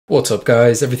What's up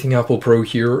guys, Everything Apple Pro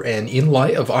here, and in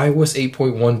light of iOS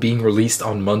 8.1 being released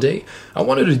on Monday, I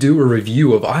wanted to do a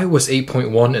review of iOS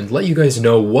 8.1 and let you guys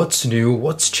know what's new,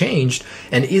 what's changed,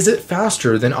 and is it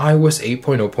faster than iOS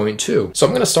 8.0.2. So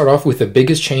I'm going to start off with the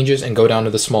biggest changes and go down to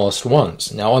the smallest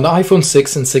ones. Now on the iPhone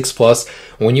 6 and 6 Plus,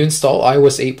 when you install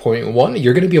iOS 8.1,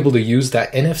 you're going to be able to use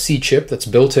that NFC chip that's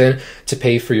built in to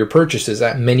pay for your purchases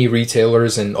at many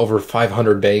retailers and over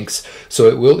 500 banks, so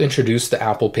it will introduce the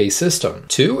Apple Pay system.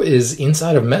 Two is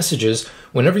inside of messages,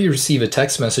 whenever you receive a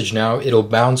text message now, it'll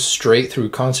bounce straight through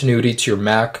continuity to your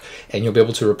Mac and you'll be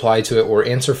able to reply to it or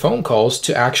answer phone calls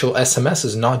to actual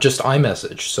SMSs, not just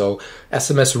iMessage. So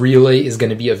SMS Relay is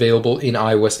going to be available in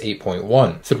iOS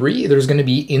 8.1. 3, there's going to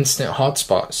be instant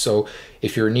hotspot. So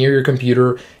if you're near your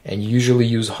computer and you usually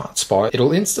use hotspot,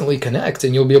 it'll instantly connect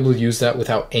and you'll be able to use that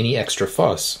without any extra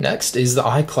fuss. Next is the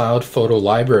iCloud photo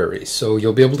library. So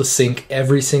you'll be able to sync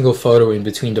every single photo in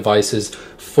between devices,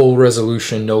 full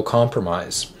resolution, no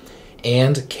compromise.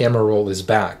 And camera roll is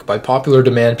back. By popular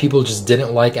demand, people just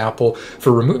didn't like Apple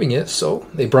for removing it, so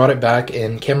they brought it back,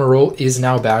 and camera roll is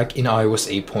now back in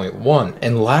iOS 8.1.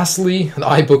 And lastly, the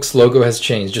iBooks logo has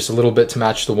changed just a little bit to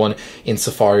match the one in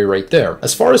Safari right there.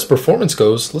 As far as performance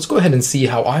goes, let's go ahead and see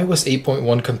how iOS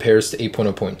 8.1 compares to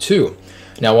 8.0.2.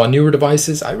 Now on newer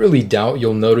devices, I really doubt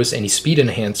you'll notice any speed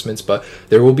enhancements, but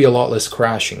there will be a lot less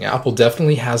crashing. Apple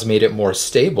definitely has made it more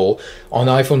stable. On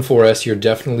the iPhone 4S, you're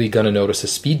definitely going to notice a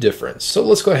speed difference. So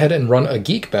let's go ahead and run a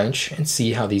Geekbench and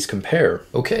see how these compare.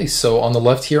 Okay, so on the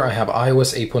left here, I have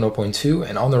iOS 8.0.2,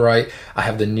 and on the right, I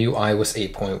have the new iOS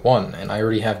 8.1, and I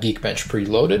already have Geekbench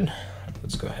preloaded.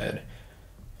 Let's go ahead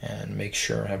and make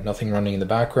sure I have nothing running in the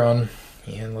background,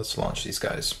 and let's launch these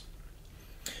guys.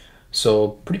 So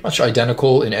pretty much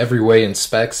identical in every way in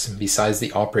specs besides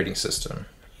the operating system.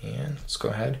 And let's go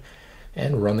ahead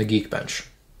and run the Geekbench.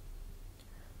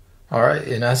 Alright,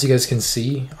 and as you guys can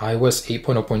see, iOS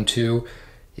 8.0.2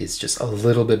 is just a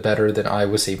little bit better than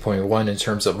iOS 8.1 in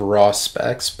terms of raw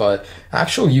specs, but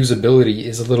actual usability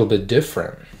is a little bit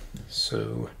different.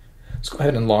 So let's go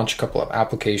ahead and launch a couple of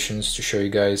applications to show you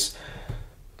guys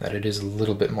that it is a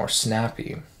little bit more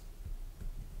snappy.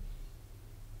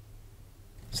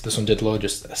 So this one did load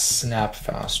just a snap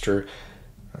faster.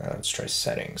 Let's try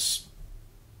settings.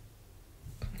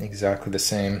 Exactly the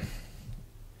same.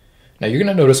 Now you're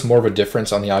going to notice more of a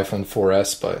difference on the iPhone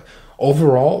 4S, but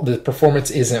overall the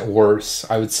performance isn't worse.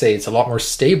 I would say it's a lot more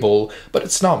stable, but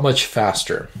it's not much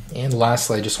faster. And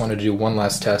lastly, I just wanted to do one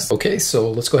last test. Okay, so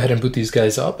let's go ahead and boot these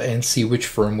guys up and see which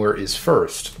firmware is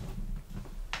first.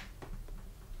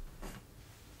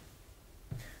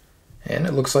 And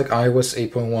it looks like iOS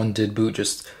 8.1 did boot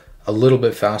just a little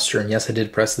bit faster, and yes, I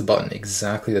did press the button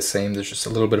exactly the same. There's just a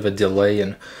little bit of a delay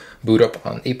in boot up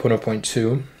on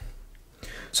 8.0.2.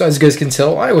 So as you guys can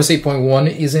tell, iOS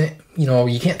 8.1 isn't,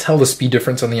 you can't tell the speed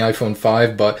difference on the iPhone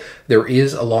 5, but there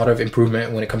is a lot of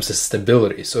improvement when it comes to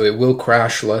stability. So it will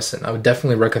crash less, and I would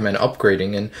definitely recommend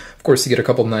upgrading. And of course, you get a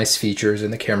couple nice features,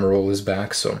 and the camera roll is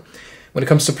back. So when it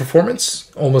comes to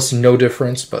performance, almost no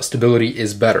difference, but stability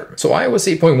is better. So iOS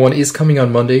 8.1 is coming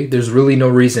on Monday. There's really no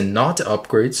reason not to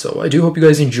upgrade. So I do hope you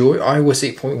guys enjoy iOS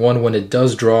 8.1 when it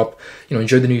does drop.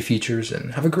 Enjoy the new features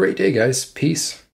and have a great day, guys. Peace.